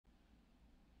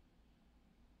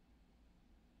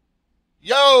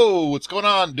Yo, what's going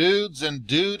on, dudes and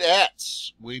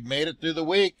dudettes? We made it through the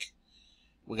week.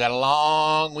 We got a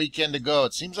long weekend to go.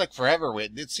 It seems like forever.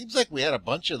 It seems like we had a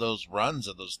bunch of those runs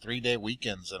of those 3-day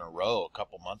weekends in a row a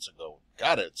couple months ago.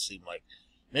 God, it seemed like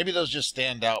maybe those just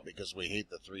stand out because we hate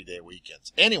the 3-day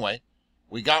weekends. Anyway,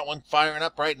 we got one firing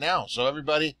up right now. So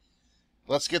everybody,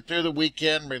 let's get through the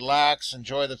weekend, relax,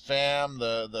 enjoy the fam,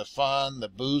 the fun, the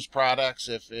booze products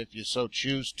if you so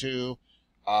choose to.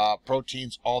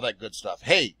 Proteins, all that good stuff.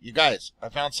 Hey, you guys, I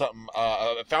found something.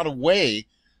 I found a way,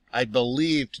 I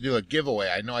believe, to do a giveaway.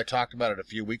 I know I talked about it a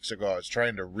few weeks ago. I was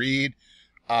trying to read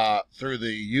through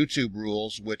the YouTube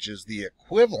rules, which is the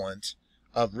equivalent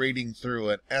of reading through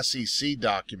an SEC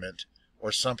document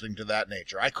or something to that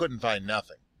nature. I couldn't find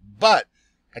nothing. But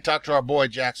I talked to our boy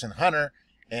Jackson Hunter,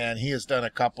 and he has done a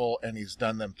couple, and he's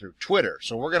done them through Twitter.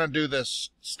 So we're going to do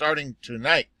this starting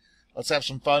tonight. Let's have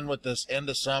some fun with this end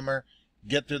of summer.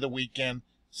 Get through the weekend.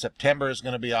 September is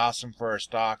going to be awesome for our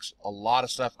stocks. A lot of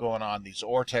stuff going on. These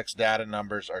Ortex data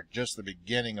numbers are just the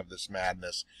beginning of this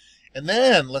madness. And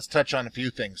then let's touch on a few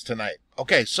things tonight.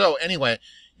 Okay, so anyway,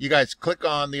 you guys click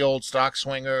on the old Stock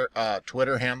Swinger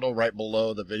Twitter handle right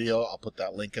below the video. I'll put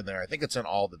that link in there. I think it's in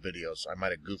all the videos. I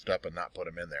might have goofed up and not put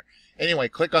them in there. Anyway,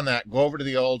 click on that. Go over to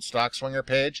the old Stock Swinger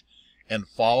page and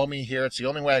follow me here. It's the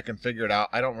only way I can figure it out.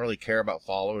 I don't really care about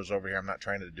followers over here. I'm not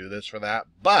trying to do this for that.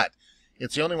 But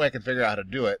it's the only way I can figure out how to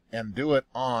do it, and do it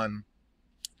on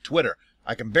Twitter.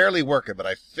 I can barely work it, but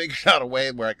I figured out a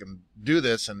way where I can do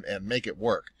this and make it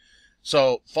work.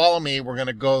 So follow me. We're going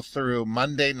to go through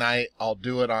Monday night. I'll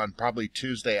do it on probably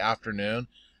Tuesday afternoon.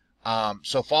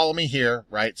 So follow me here,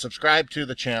 right? Subscribe to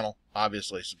the channel,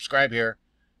 obviously. Subscribe here.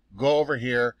 Go over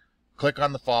here. Click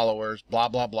on the followers, blah,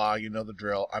 blah, blah. You know the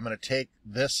drill. I'm going to take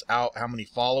this out, how many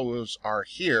followers are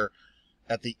here,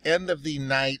 at the end of the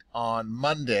night on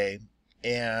Monday.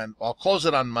 And I'll close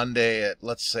it on Monday at,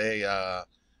 let's say,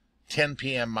 10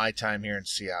 p.m. my time here in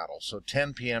Seattle. So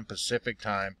 10 p.m. Pacific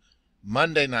time,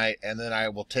 Monday night, and then I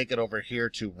will take it over here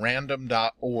to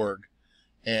random.org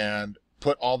and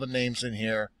put all the names in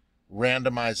here,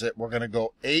 randomize it. We're going to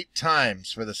go 8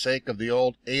 times for the sake of the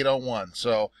old 801.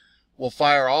 So we'll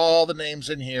fire all the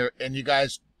names in here, and you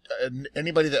guys,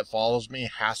 anybody that follows me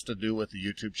has to do with the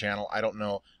YouTube channel. I don't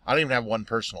know. I don't even have one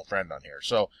personal friend on here.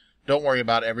 So don't worry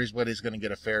about it. Everybody's going to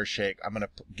get a fair shake. I'm going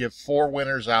to give 4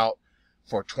 winners out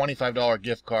for $25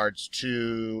 gift cards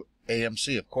to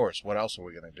AMC, of course. What else are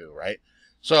we going to do, right?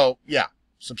 So, yeah,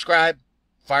 subscribe,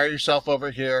 fire yourself over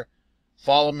here,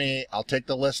 follow me. I'll take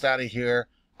the list out of here.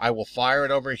 I will fire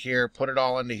it over here, put it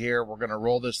all into here. We're going to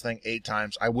roll this thing 8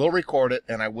 times. I will record it,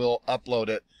 and I will upload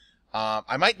it.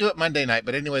 I might do it Monday night,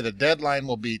 but anyway, the deadline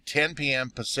will be 10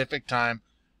 p.m. Pacific time,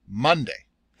 Monday.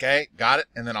 Okay, got it?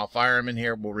 And then I'll fire them in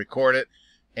here. We'll record it.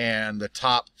 And the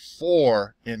top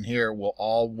 4 in here will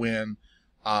all win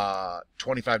 $25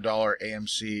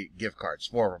 AMC gift cards,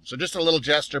 4 of them. So just a little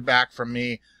gesture back from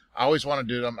me. I always want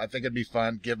to do them. I think it'd be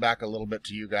fun. Give back a little bit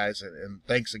to you guys. And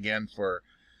thanks again for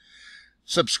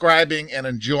subscribing and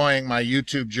enjoying my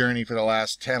YouTube journey for the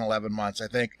last 10, 11 months. I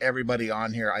thank everybody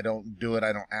on here. I don't do it.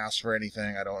 I don't ask for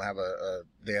anything. I don't have a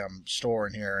damn store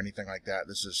in here or anything like that.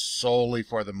 This is solely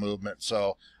for the movement.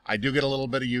 So I do get a little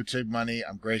bit of YouTube money.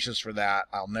 I'm gracious for that.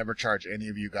 I'll never charge any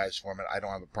of you guys for it. I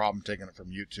don't have a problem taking it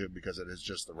from YouTube because it is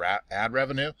just the ad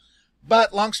revenue.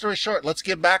 But long story short, let's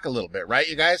give back a little bit, right,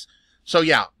 you guys? So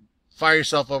yeah, fire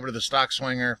yourself over to the Stock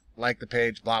Swinger, like the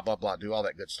page, blah, blah, blah, do all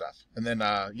that good stuff. And then,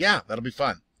 yeah, that'll be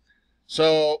fun.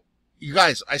 So, you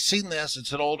guys, I seen this.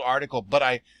 It's an old article, but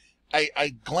I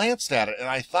glanced at it, and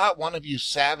I thought one of you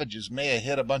savages may have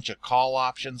hit a bunch of call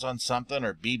options on something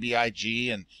or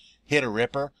BBIG and hit a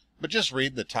ripper. But just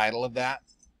read the title of that.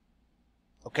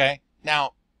 Okay?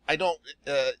 Now, I don't,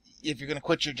 if you're going to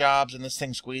quit your jobs and this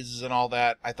thing squeezes and all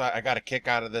that, I thought I got a kick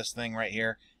out of this thing right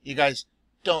here. You guys,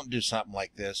 don't do something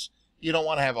like this. You don't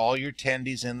want to have all your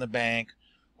tendies in the bank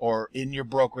or in your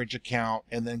brokerage account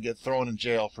and then get thrown in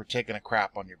jail for taking a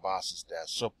crap on your boss's desk.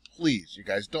 So please, you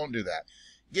guys, don't do that.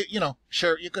 You know,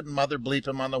 sure, you could mother bleep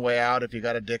him on the way out if you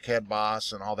got a dickhead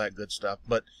boss and all that good stuff,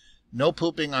 but no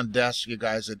pooping on desks, you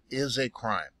guys. It is a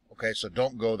crime. Okay, so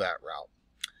don't go that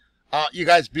route. You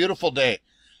guys, beautiful day.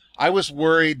 I was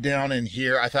worried down in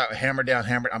here. I thought hammer down,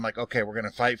 hammer. I'm like, okay, we're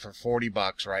going to fight for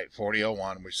 $40, right?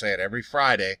 40.01. We say it every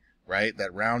Friday, right?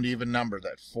 That round even number,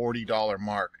 that $40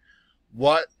 mark.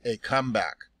 What a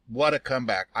comeback. What a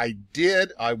comeback. I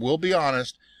will be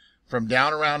honest, from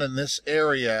down around in this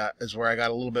area is where I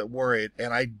got a little bit worried.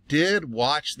 And I did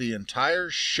watch the entire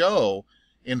show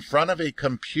in front of a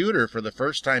computer for the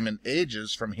first time in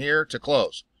ages from here to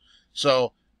close.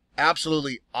 So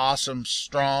absolutely awesome,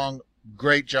 strong,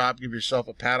 Great job. Give yourself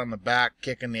a pat on the back,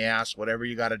 kick in the ass, whatever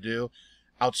you got to do.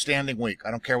 Outstanding week. I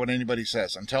don't care what anybody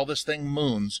says. Until this thing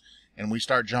moons and we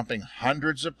start jumping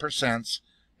hundreds of percents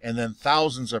and then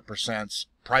thousands of percents,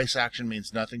 price action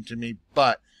means nothing to me.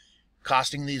 But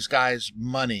costing these guys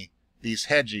money, these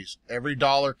hedgies, every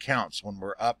dollar counts when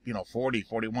we're up, 40,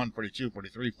 41, 42,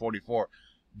 43, 44.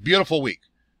 Beautiful week.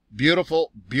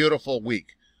 Beautiful, beautiful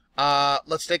week.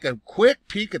 Let's take a quick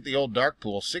peek at the old dark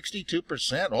pool.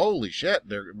 62%. Holy shit.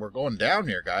 We're going down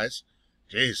here, guys.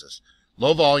 Jesus.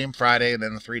 Low volume Friday and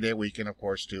then a 3-day weekend, of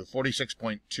course, too.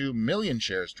 46.2 million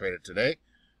shares traded today.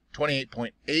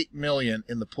 28.8 million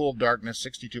in the pool of darkness,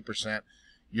 62%.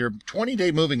 Your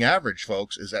 20-day moving average,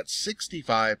 folks, is at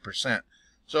 65%.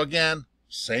 So again,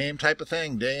 same type of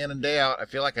thing, day in and day out. I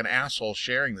feel like an asshole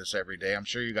sharing this every day. I'm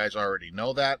sure you guys already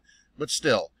know that. But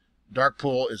still, dark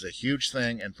pool is a huge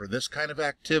thing, and for this kind of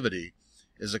activity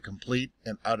is a complete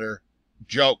and utter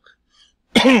joke.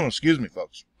 Excuse me,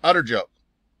 folks. Utter joke.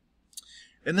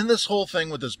 And then this whole thing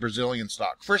with this Brazilian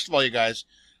stock. First of all, you guys,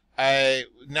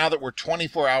 now that we're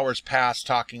 24 hours past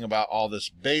talking about all this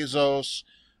Bezos,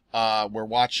 we're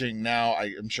watching now,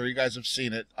 I'm sure you guys have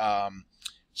seen it,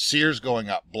 Sears going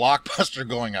up, Blockbuster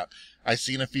going up. I've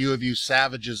seen a few of you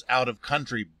savages out of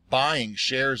country buying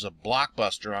shares of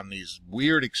Blockbuster on these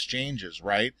weird exchanges,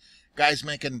 right? Guys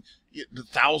making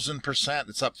 1,000%.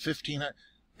 It's up 1,500.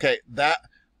 Okay,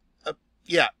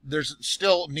 yeah, there's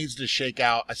still needs to shake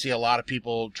out. I see a lot of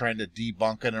people trying to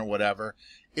debunk it or whatever.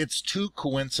 It's too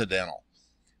coincidental.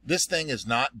 This thing is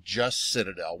not just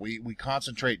Citadel. We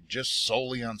concentrate just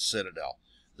solely on Citadel.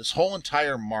 This whole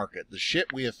entire market, the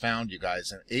shit we have found, you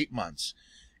guys, in 8 months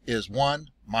is, one,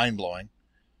 mind-blowing,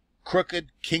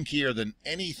 crooked, kinkier than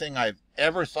anything I've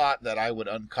ever thought that I would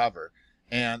uncover.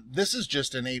 And this is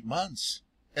just in 8 months.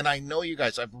 And I know you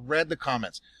guys, I've read the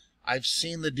comments. I've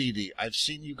seen the DD. I've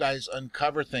seen you guys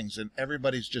uncover things, and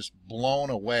everybody's just blown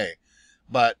away.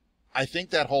 But I think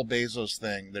that whole Bezos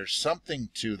thing, there's something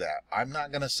to that. I'm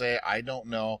not going to say I don't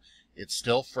know. It's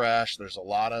still fresh. There's a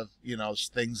lot of,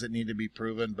 things that need to be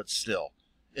proven, but still,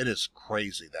 it is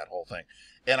crazy, that whole thing.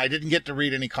 And I didn't get to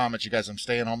read any comments, you guys. I'm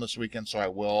staying home this weekend, so I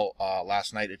will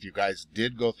last night. If you guys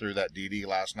did go through that DD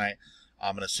last night,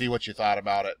 I'm going to see what you thought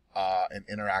about it and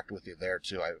interact with you there,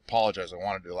 too. I apologize. I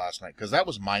wanted to do last night because that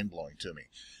was mind-blowing to me.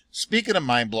 Speaking of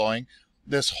mind-blowing,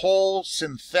 this whole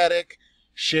synthetic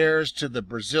shares to the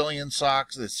Brazilian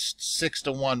stocks, this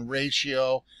 6-to-1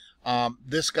 ratio,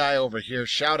 this guy over here,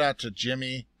 shout out to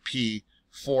Jimmy P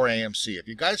for AMC. If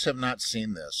you guys have not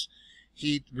seen this,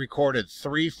 he recorded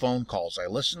 3 phone calls. I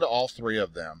listened to all 3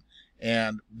 of them,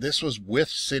 and this was with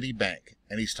Citibank,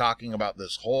 and he's talking about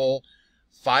this whole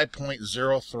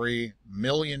 503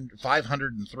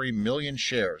 million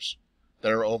shares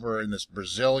that are over in this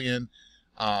Brazilian.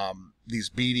 These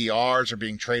BDRs are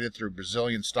being traded through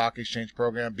Brazilian Stock Exchange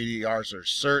Program. BDRs are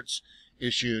certs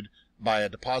issued by a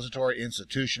depository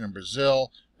institution in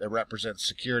Brazil that represents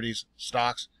securities,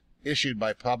 stocks issued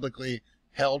by publicly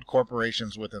held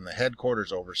corporations within the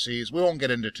headquarters overseas. We won't get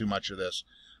into too much of this.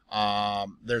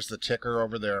 There's the ticker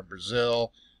over there in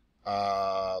Brazil.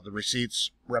 The receipts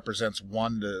represents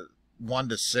 1 to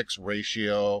 6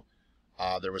 ratio.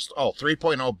 There was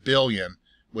 3.0 billion,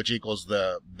 which equals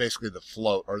basically the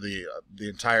float or the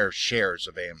entire shares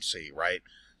of AMC, right?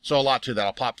 So a lot to that.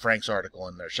 I'll pop Frank's article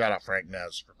in there. Shout out Frank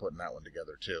Nez for putting that one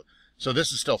together too. So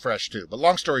this is still fresh too. But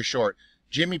long story short,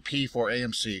 Jimmy P for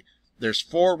AMC. There's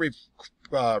 4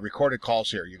 recorded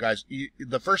calls here. You guys,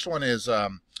 the first one is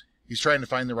he's trying to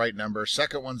find the right number.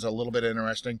 Second one's a little bit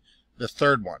interesting. The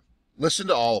third one, listen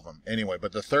to all of them anyway,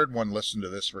 but the third one, listen to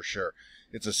this for sure.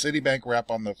 It's a Citibank rep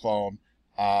on the phone,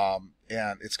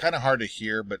 and it's kind of hard to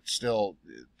hear, but still,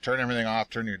 turn everything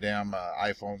off, turn your damn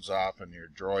iPhones off and your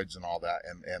droids and all that,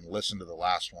 and listen to the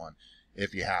last one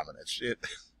if you haven't.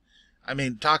 I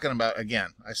mean, talking about,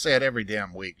 again, I say it every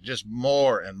damn week, just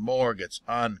more and more gets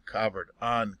uncovered.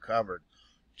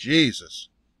 Jesus.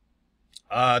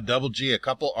 Double G, a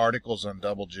couple articles on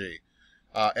Double G.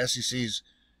 SEC's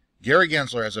Gary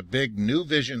Gensler has a big new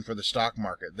vision for the stock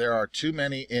market. There are too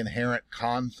many inherent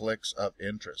conflicts of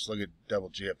interest. Look at Double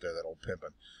G up there, that old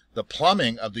pimpin'. The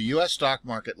plumbing of the U.S. stock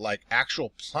market, like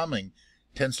actual plumbing,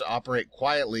 tends to operate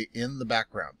quietly in the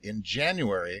background. In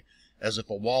January, as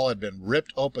if a wall had been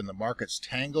ripped open, the market's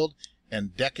tangled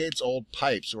and decades-old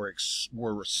pipes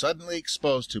were suddenly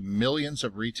exposed to millions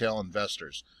of retail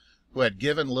investors who had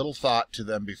given little thought to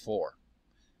them before.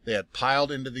 They had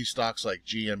piled into these stocks like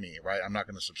GME, right? I'm not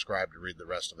going to subscribe to read the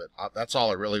rest of it. That's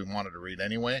all I really wanted to read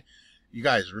anyway. You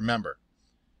guys, remember,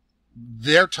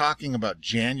 they're talking about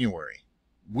January.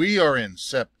 We are in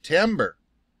September.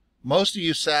 Most of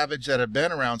you savage that have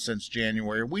been around since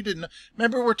January, we didn't.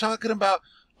 Remember, we're talking about,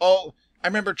 oh, I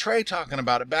remember Trey talking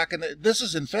about it back in this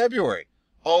is in February.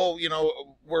 Oh, you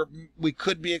know, we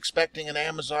could be expecting an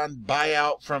Amazon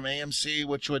buyout from AMC,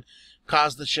 which would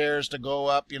cause the shares to go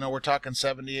up. You know, we're talking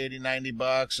 70, 80, 90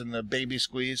 bucks and the baby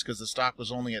squeeze because the stock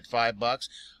was only at $5.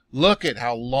 Look at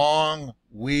how long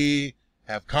we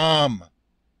have come.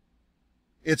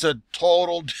 It's a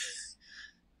total,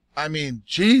 I mean,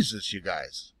 Jesus, you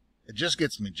guys. It just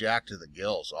gets me jacked to the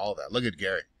gills, all that. Look at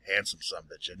Gary. Handsome son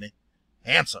bitch, isn't he?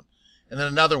 Handsome. And then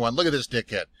another one. Look at this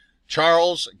dickhead.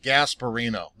 Charles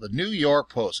Gasparino. The New York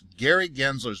Post. Gary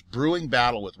Gensler's brewing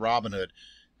battle with Robinhood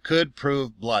could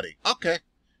prove bloody. Okay.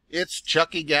 It's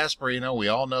Chucky Gasparino. We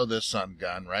all know this son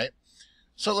gun, right?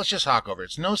 So let's just hawk over.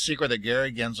 It's no secret that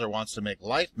Gary Gensler wants to make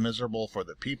life miserable for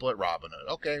the people at Robinhood.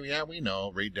 Okay, yeah, we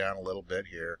know. Read down a little bit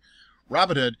here.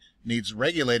 Robinhood needs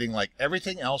regulating like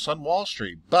everything else on Wall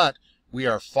Street, but we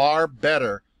are far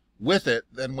better with it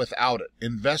than without it.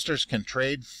 Investors can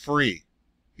trade free.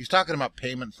 He's talking about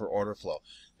payment for order flow.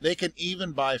 They can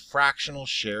even buy fractional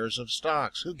shares of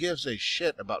stocks. Who gives a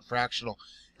shit about fractional?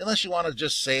 Unless you want to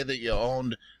just say that you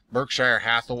owned Berkshire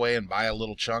Hathaway and buy a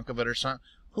little chunk of it or something.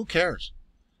 Who cares?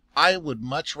 I would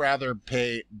much rather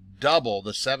pay double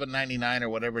the $7.99 or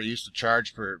whatever it used to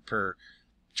charge per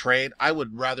trade. I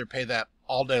would rather pay that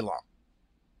all day long.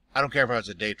 I don't care if I was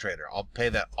a day trader. I'll pay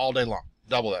that all day long.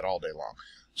 Double that all day long.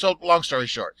 So, long story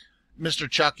short, Mr.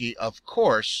 Chucky, of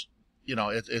course, you know,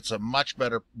 it's a much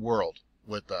better world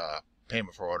with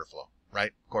payment for order flow,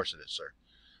 right? Of course it is,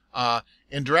 sir.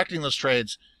 In directing those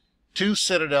trades to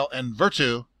Citadel and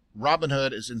Virtu,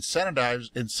 Robinhood is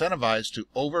incentivized to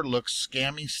overlook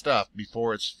scammy stuff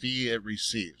before its fee it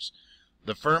receives.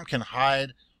 The firm can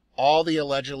hide all the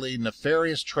allegedly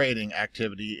nefarious trading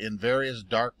activity in various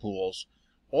dark pools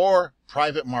or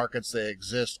private markets that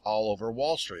exist all over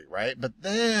Wall Street, right? But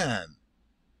then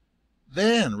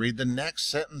read the next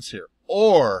sentence here.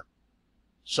 Or,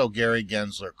 so Gary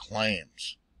Gensler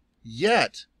claims.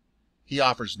 Yet, he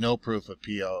offers no proof of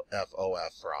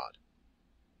PFOF fraud.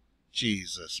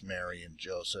 Jesus, Mary, and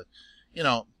Joseph. You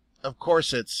know, of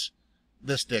course it's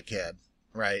this dickhead,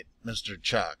 right? Mr.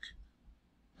 Chuck.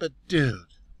 But, dude,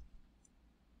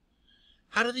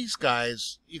 how do these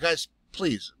guys, you guys,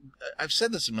 please, I've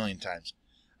said this a million times.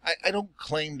 I don't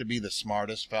claim to be the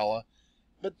smartest fella,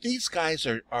 but these guys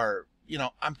are, you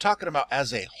know, I'm talking about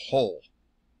as a whole,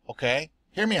 okay?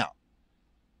 Hear me out.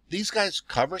 These guys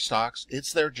cover stocks.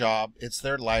 It's their job. It's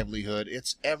their livelihood.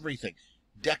 It's everything.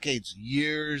 Decades,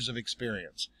 years of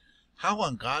experience. How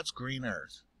on God's green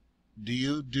earth do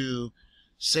you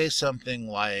say something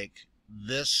like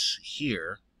this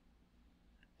here,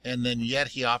 and then yet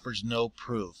he offers no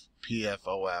proof,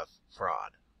 PFOF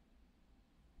fraud?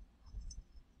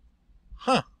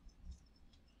 Huh.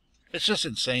 It's just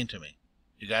insane to me.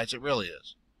 You guys, it really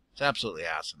is. It's absolutely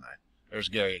asinine. There's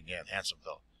Gary again, handsome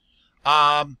fellow.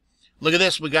 Look at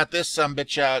this. We got this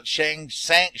bitch,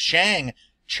 Shang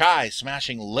Chai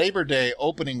smashing Labor Day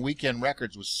opening weekend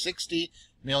records with 60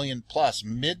 million plus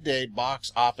midday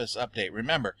box office update.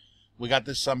 Remember, we got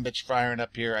this bitch firing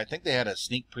up here. I think they had a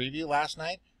sneak preview last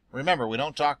night. Remember, we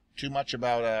don't talk too much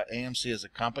about AMC as a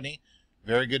company.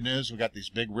 Very good news. We got these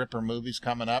big ripper movies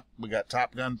coming up. We got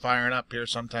Top Gun firing up here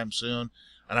sometime soon.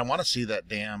 And I want to see that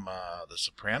damn The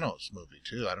Sopranos movie,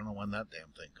 too. I don't know when that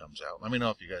damn thing comes out. Let me know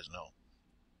if you guys know.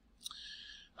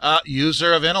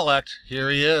 User of intellect. Here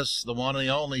he is, the one and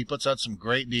the only. He puts out some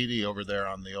great DD over there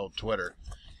on the old Twitter.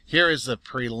 Here is the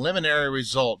preliminary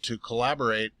result to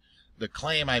collaborate the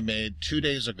claim I made 2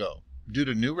 days ago. Due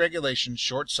to new regulations,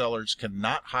 short sellers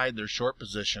cannot hide their short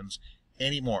positions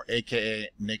anymore, aka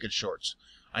naked shorts.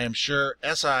 I am sure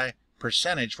SI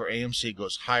percentage for AMC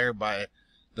goes higher by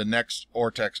the next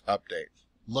Ortex update.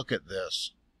 Look at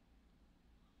this.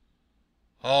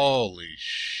 Holy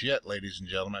shit, ladies and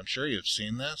gentlemen. I'm sure you've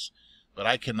seen this, but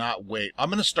I cannot wait. I'm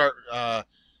going to start,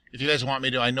 if you guys want me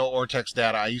to, I know Ortex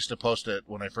data. I used to post it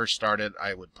when I first started.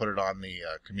 I would put it on the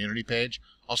community page.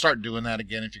 I'll start doing that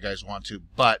again if you guys want to,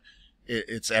 but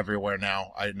it's everywhere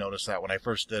now. I noticed that when I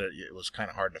first did it, it was kind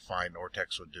of hard to find.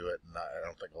 Ortex would do it, and I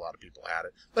don't think a lot of people had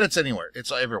it. But it's anywhere.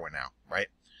 It's everywhere now, right?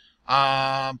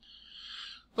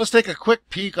 Let's take a quick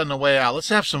peek on the way out. Let's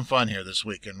have some fun here this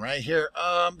weekend, right here.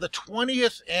 The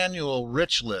 20th annual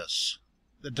Rich List,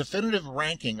 the definitive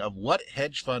ranking of what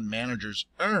hedge fund managers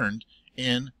earned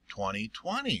in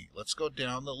 2020. Let's go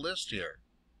down the list here.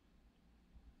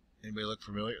 Anybody look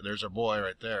familiar? There's our boy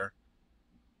right there.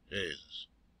 Jesus.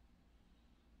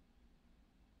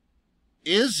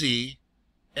 Izzy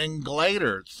and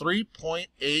Glader,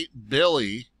 3.8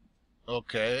 Billy.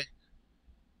 Okay.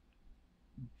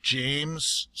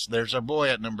 James, there's our boy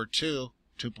at number 2,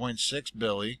 2.6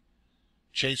 Billy.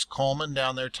 Chase Coleman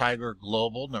down there, Tiger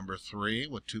Global, number 3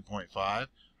 with 2.5.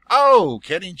 Oh,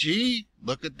 Kenny G,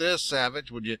 look at this,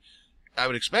 Savage. I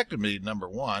would expect him to be number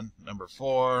 1. Number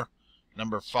 4,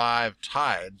 number 5,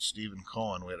 tied. Stephen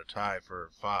Cohen, we had a tie for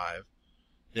 5.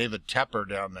 David Tepper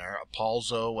down there,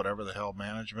 Apolzo, whatever the hell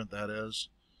management that is.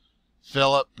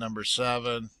 Phillip, number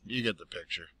 7. You get the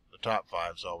picture. The top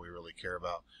 5 is all we really care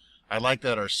about. I like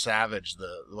that our Savage,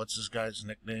 what's this guy's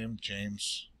nickname?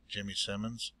 Jimmy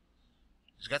Simmons.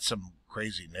 He's got some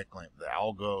crazy nickname, the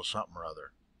Algo something or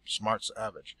other. Smart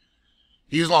Savage.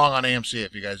 He's long on AMC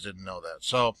if you guys didn't know that.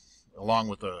 So, along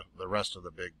with the rest of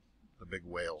the big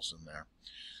whales in there.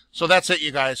 So that's it,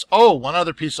 you guys. Oh, one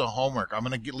other piece of homework. I'm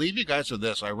going to leave you guys with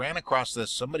this. I ran across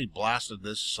this. Somebody blasted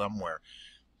this somewhere.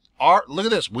 Look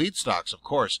at this. Weed stocks, of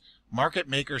course. Market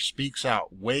maker speaks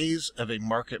out. Ways of a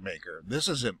market maker. This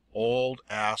is an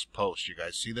old-ass post. You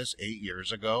guys see this 8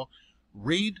 years ago?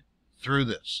 Read through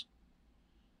this.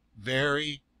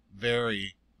 Very,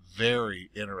 very, very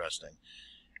interesting.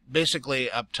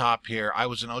 Basically, up top here, I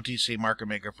was an OTC market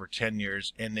maker for 10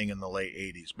 years, ending in the late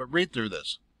 80s. But read through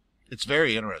this. It's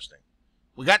very interesting.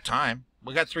 We got time.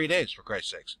 We got 3 days, for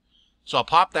Christ's sakes. So I'll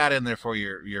pop that in there for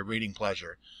your reading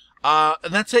pleasure.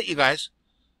 And that's it, you guys.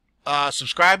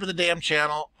 Subscribe to the damn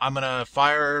channel. I'm going to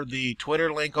fire the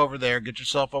Twitter link over there. Get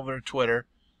yourself over to Twitter.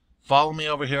 Follow me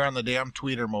over here on the damn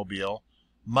Tweeter mobile.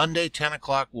 Monday, 10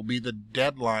 o'clock will be the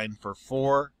deadline for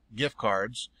 4 gift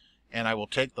cards. And I will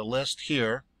take the list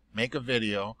here, make a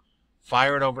video,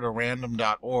 fire it over to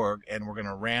random.org, and we're going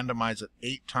to randomize it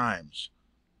 8 times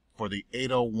for the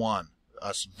 801.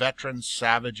 Us veteran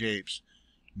savage apes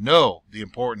know the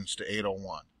importance to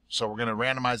 801. So we're going to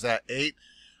randomize that 8.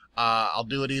 I'll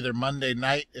do it either Monday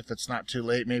night, if it's not too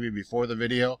late, maybe before the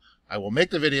video. I will make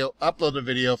the video, upload the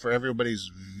video for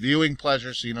everybody's viewing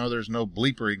pleasure, so you know there's no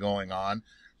bleepery going on.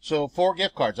 So 4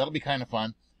 gift cards. That'll be kind of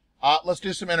fun. Let's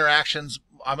do some interactions.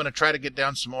 I'm going to try to get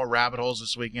down some more rabbit holes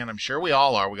this weekend. I'm sure we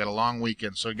all are. We got a long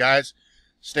weekend. So, guys,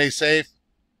 stay safe.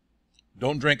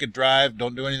 Don't drink and drive.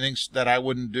 Don't do anything that I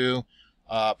wouldn't do.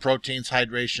 Proteins,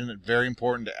 hydration, very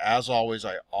important. As always,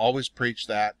 I always preach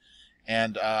that.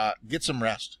 And get some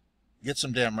rest. Get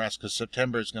some damn rest, because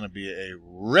September is going to be a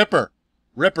ripper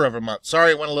of a month.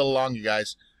 Sorry it went a little long, you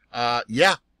guys.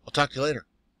 Yeah, I'll talk to you later.